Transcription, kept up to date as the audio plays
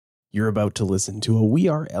You're about to listen to a We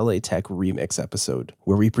Are LA Tech remix episode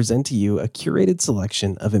where we present to you a curated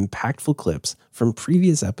selection of impactful clips from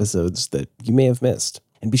previous episodes that you may have missed.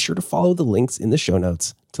 And be sure to follow the links in the show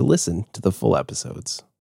notes to listen to the full episodes.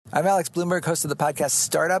 I'm Alex Bloomberg, host of the podcast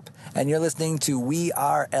Startup, and you're listening to We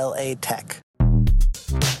Are LA Tech.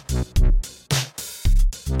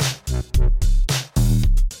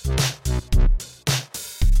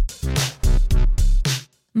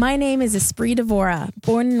 My name is Esprit Devora,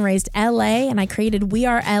 born and raised LA, and I created We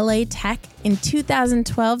Are LA Tech in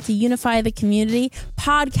 2012 to unify the community.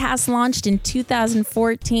 Podcast launched in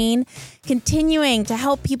 2014, continuing to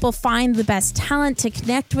help people find the best talent, to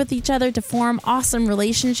connect with each other, to form awesome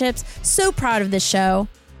relationships. So proud of this show.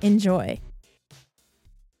 Enjoy.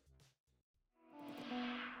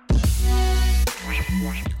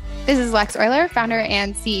 This is Lex Euler, founder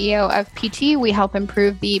and CEO of Peachy. We help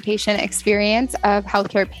improve the patient experience of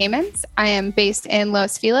healthcare payments. I am based in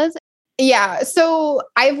Los Feliz. Yeah, so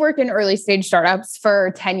I've worked in early stage startups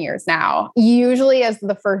for 10 years now, usually as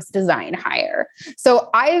the first design hire. So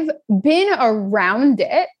I've been around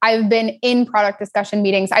it. I've been in product discussion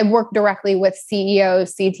meetings. I've worked directly with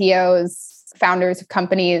CEOs, CTOs, founders of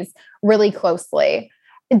companies really closely.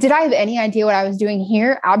 Did I have any idea what I was doing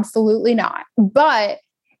here? Absolutely not. But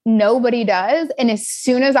nobody does. And as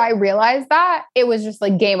soon as I realized that, it was just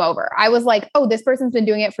like game over. I was like, oh, this person's been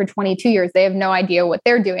doing it for 22 years. They have no idea what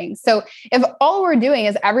they're doing. So if all we're doing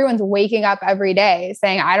is everyone's waking up every day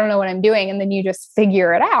saying, I don't know what I'm doing, and then you just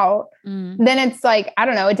figure it out, then it's like, I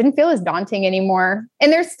don't know, it didn't feel as daunting anymore.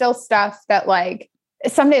 And there's still stuff that like,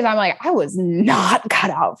 some days I'm like, I was not cut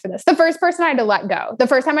out for this. The first person I had to let go, the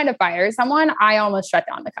first time I had to fire someone, I almost shut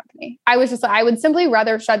down the company. I was just like, I would simply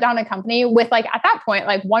rather shut down a company with like, at that point,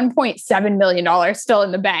 like $1.7 million still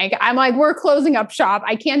in the bank. I'm like, we're closing up shop.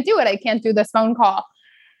 I can't do it. I can't do this phone call.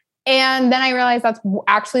 And then I realized that's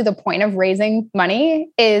actually the point of raising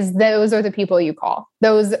money is those are the people you call.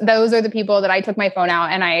 Those are the people that I took my phone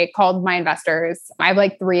out and I called my investors. I have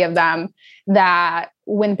like 3 of them that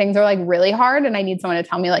when things are like really hard and I need someone to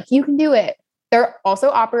tell me like, you can do it. They're also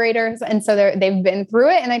operators. And so they've been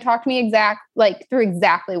through it and they talked to me through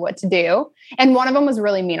exactly what to do. And one of them was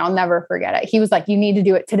really mean. I'll never forget it. He was like, you need to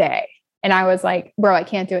do it today. And I was like, bro, I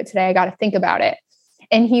can't do it today. I got to think about it.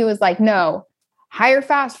 And he was like, no. Hire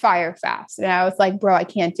fast, fire fast. And I was like, bro, I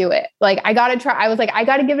can't do it. Like, I got to try. I was like, I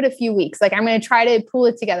got to give it a few weeks. Like, I'm going to try to pull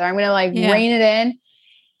it together. I'm going to rein it in.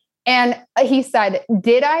 And he said,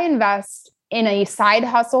 did I invest in a side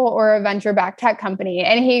hustle or a venture-backed tech company?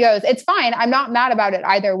 And he goes, it's fine. I'm not mad about it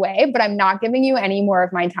either way, but I'm not giving you any more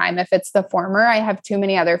of my time. If it's the former, I have too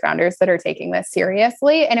many other founders that are taking this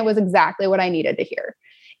seriously. And it was exactly what I needed to hear.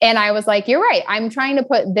 And I was like, you're right. I'm trying to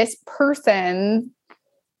put this person,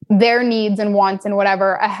 their needs and wants and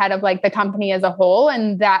whatever ahead of like the company as a whole.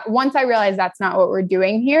 And that once I realized that's not what we're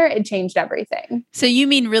doing here, it changed everything. So you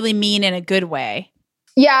mean really mean in a good way?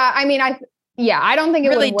 Yeah. I mean, I don't think it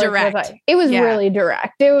really was direct. It was really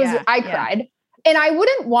direct. It was, I cried. And I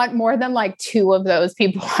wouldn't want more than like 2 of those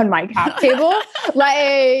people on my cap table. But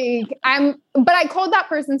I called that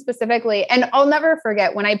person specifically. And I'll never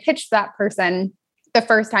forget when I pitched that person the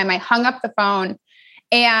first time, I hung up the phone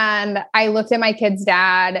and I looked at my kid's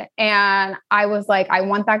dad and I was like, I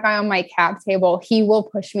want that guy on my cap table. He will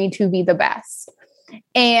push me to be the best.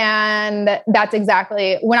 And that's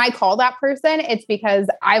exactly when I call that person, it's because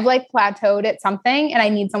I've like plateaued at something and I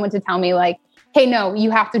need someone to tell me like, hey, no,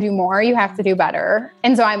 you have to do more. You have to do better.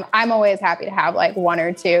 And so I'm always happy to have like 1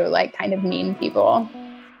 or 2 like kind of mean people.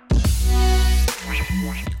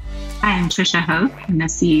 Hi, I'm Trisha Hoth. I'm the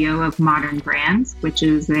CEO of Modern Brands, which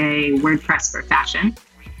is a WordPress for fashion.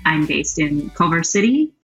 I'm based in Culver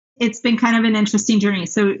City. It's been kind of an interesting journey.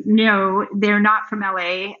 So no, they're not from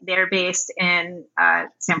LA. They're based in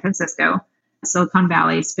San Francisco, Silicon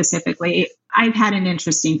Valley specifically. I've had an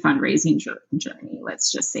interesting fundraising journey,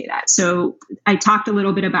 let's just say that. So I talked a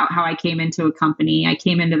little bit about how I came into a company. I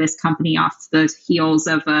came into this company off the heels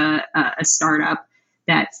of a startup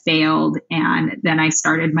that failed. And then I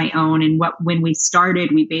started my own. And when we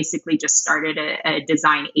started, we basically just started a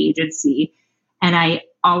design agency. And I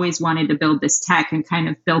always wanted to build this tech and kind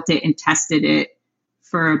of built it and tested it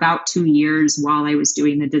for about 2 years while I was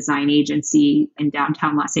doing the design agency in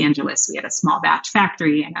downtown Los Angeles. We had a small batch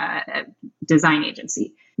factory and a design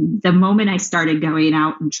agency. The moment I started going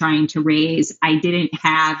out and trying to raise, I didn't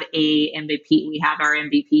have a MVP. We have our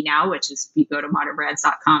MVP now, which is if you go to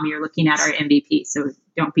modernbrands.com, you're looking at our MVP. So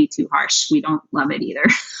don't be too harsh. We don't love it either.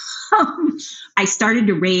 I started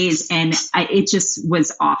to raise and it just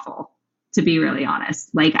was awful, to be really honest.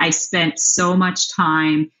 Like I spent so much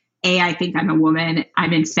time I think I'm a woman.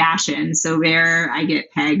 I'm in fashion. So there I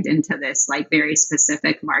get pegged into this like very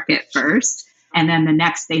specific market first. And then the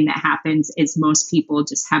next thing that happens is most people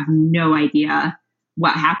just have no idea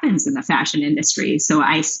what happens in the fashion industry. So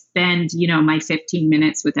I spend, my 15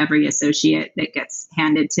 minutes with every associate that gets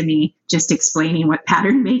handed to me, just explaining what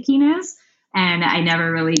pattern making is. And I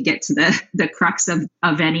never really get to the crux of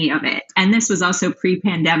any of it. And this was also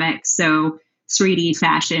pre-pandemic. So 3D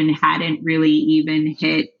fashion hadn't really even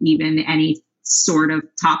hit even any sort of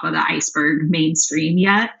top of the iceberg mainstream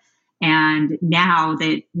yet. And now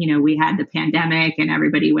that, we had the pandemic and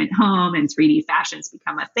everybody went home and 3D fashion's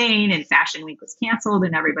become a thing and Fashion Week was canceled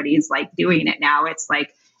and everybody's like doing it now. It's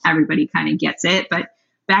like everybody kind of gets it. But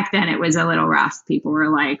back then it was a little rough. People were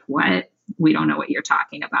like, what? We don't know what you're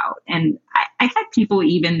talking about. And I had people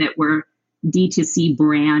even that were D2C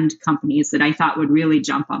brand companies that I thought would really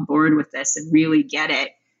jump on board with this and really get it,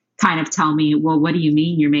 kind of tell me, well, what do you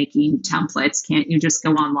mean you're making templates? Can't you just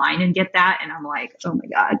go online and get that? And I'm like, oh my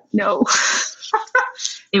God, no.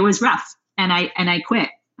 It was rough. And I quit.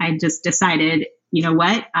 I just decided, you know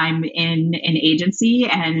what? I'm in an agency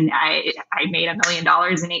and I made $1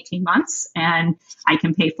 million in 18 months and I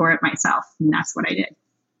can pay for it myself. And that's what I did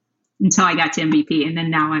until I got to MVP. And then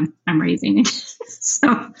now I'm raising it.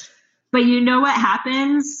 So, but you know what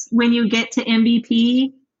happens when you get to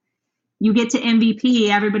MVP? You get to MVP,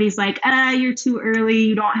 everybody's like, you're too early.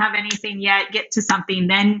 You don't have anything yet. Get to something.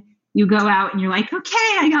 Then you go out and you're like,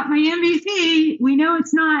 okay, I got my MVP. We know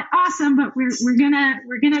it's not awesome, but we're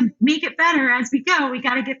gonna make it better as we go. We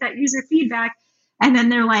got to get that user feedback. And then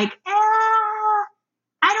they're like, I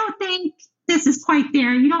don't think this is quite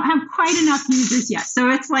there. You don't have quite enough users yet.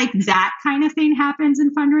 So it's like that kind of thing happens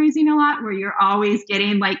in fundraising a lot, where you're always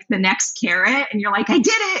getting like the next carrot and you're like, I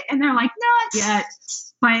did it. And they're like, not yet.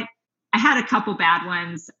 But I had a couple bad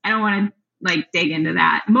ones. I don't want to like dig into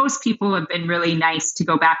that. Most people have been really nice to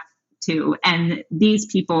go back to. And these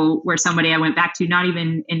people were somebody I went back to, not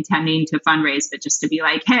even intending to fundraise, but just to be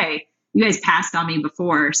like, hey, you guys passed on me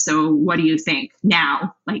before. So what do you think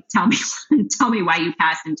now? Like, tell me why you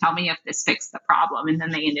passed and tell me if this fixed the problem. And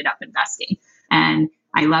then they ended up investing and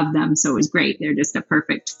I love them. So it was great. They're just a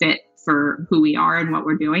perfect fit for who we are and what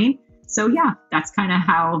we're doing. So yeah, that's kind of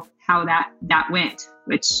how that went,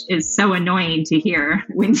 which is so annoying to hear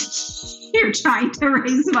when you're trying to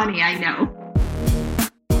raise money. I know.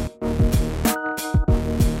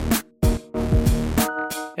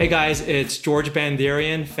 Hey guys, it's George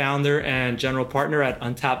Bandarian, founder and general partner at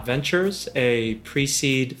Untapped Ventures, a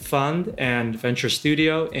pre-seed fund and venture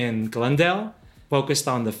studio in Glendale, focused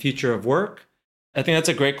on the future of work. I think that's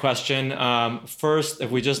a great question. First,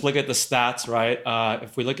 if we just look at the stats, right?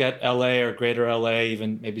 If we look at LA or greater LA,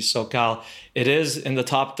 even maybe SoCal, it is in the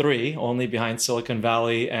top 3, only behind Silicon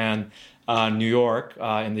Valley and New York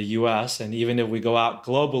in the US. And even if we go out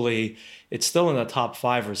globally, it's still in the top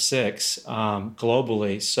 5 or 6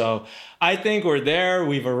 globally. So I think we're there.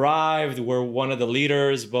 We've arrived. We're one of the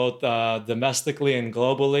leaders, both domestically and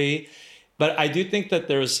globally. But I do think that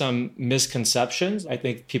there's some misconceptions. I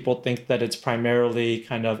think people think that it's primarily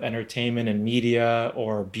kind of entertainment and media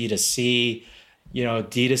or B2C,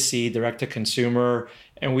 D2C, direct to consumer.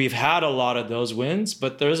 And we've had a lot of those wins,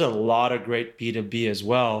 but there's a lot of great B2B as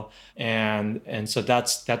well. And so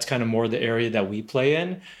that's kind of more the area that we play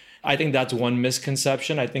in. I think that's one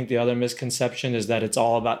misconception. I think the other misconception is that it's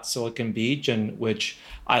all about Silicon Beach, and which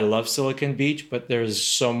I love Silicon Beach, but there's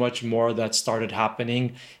so much more that started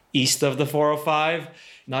happening east of the 405,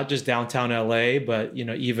 not just downtown LA, but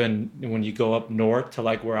even when you go up north to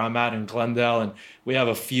like where I'm at in Glendale, and we have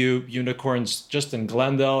a few unicorns just in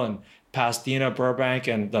Glendale and Pasadena, Burbank,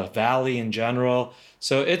 and the Valley in general.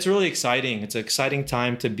 So it's really exciting. It's an exciting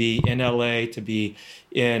time to be in LA, to be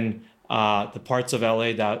in the parts of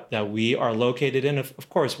LA that we are located in. Of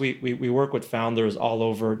course, we work with founders all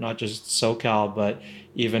over, not just SoCal, but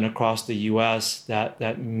even across the US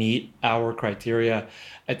that meet our criteria.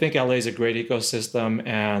 I think LA is a great ecosystem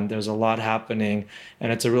and there's a lot happening,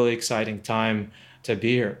 and it's a really exciting time to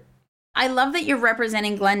be here. I love that you're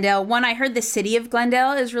representing Glendale. One, I heard the city of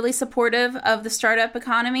Glendale is really supportive of the startup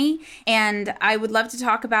economy, and I would love to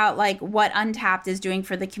talk about like what Untapped is doing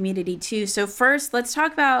for the community too. So first, let's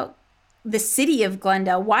talk about the city of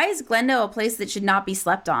Glendale. Why is Glendale a place that should not be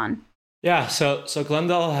slept on? Yeah, so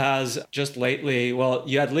Glendale has just lately, well,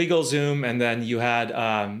 you had LegalZoom, and then you had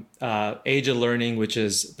Age of Learning, which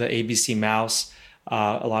is the ABC Mouse,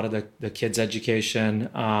 a lot of the kids' education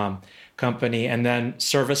company, and then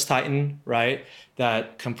ServiceTitan, right?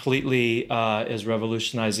 That completely is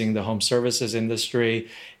revolutionizing the home services industry.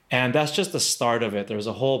 And that's just the start of it. There's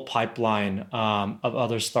a whole pipeline of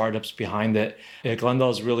other startups behind it. Glendale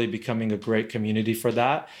is really becoming a great community for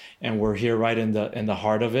that. And we're here right in the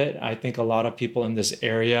heart of it. I think a lot of people in this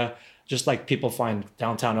area, just like people find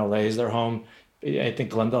downtown LA is their home, I think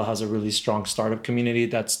Glendale has a really strong startup community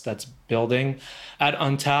that's building. At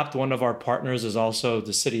Untapped, one of our partners is also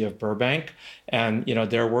the city of Burbank, and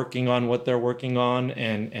they're working on what they're working on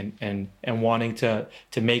and wanting to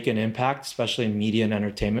make an impact, especially in media and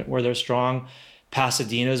entertainment where they're strong.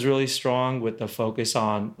 Pasadena is really strong with the focus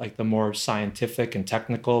on like the more scientific and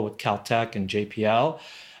technical with Caltech and JPL.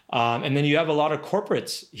 And then you have a lot of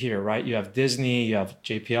corporates here, right? You have Disney, you have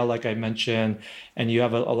JPL, like I mentioned, and you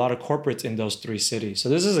have a lot of corporates in those three cities. So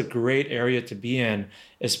this is a great area to be in,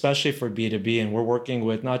 especially for B2B. And we're working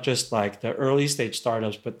with not just like the early stage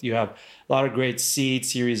startups, but you have a lot of great seed,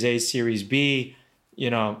 Series A, Series B,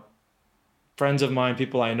 friends of mine,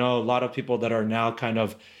 people I know, a lot of people that are now kind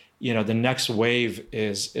of, the next wave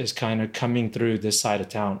is kind of coming through this side of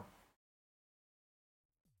town.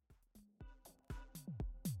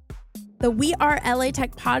 The We Are LA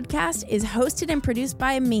Tech podcast is hosted and produced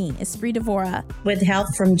by me, Espree Devora. With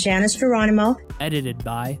help from Janice Geronimo. Edited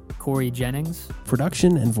by Corey Jennings.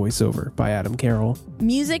 Production and voiceover by Adam Carroll.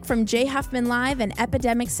 Music from Jay Huffman Live and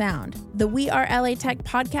Epidemic Sound. The We Are LA Tech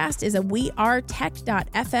podcast is a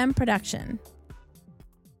wearetech.fm production.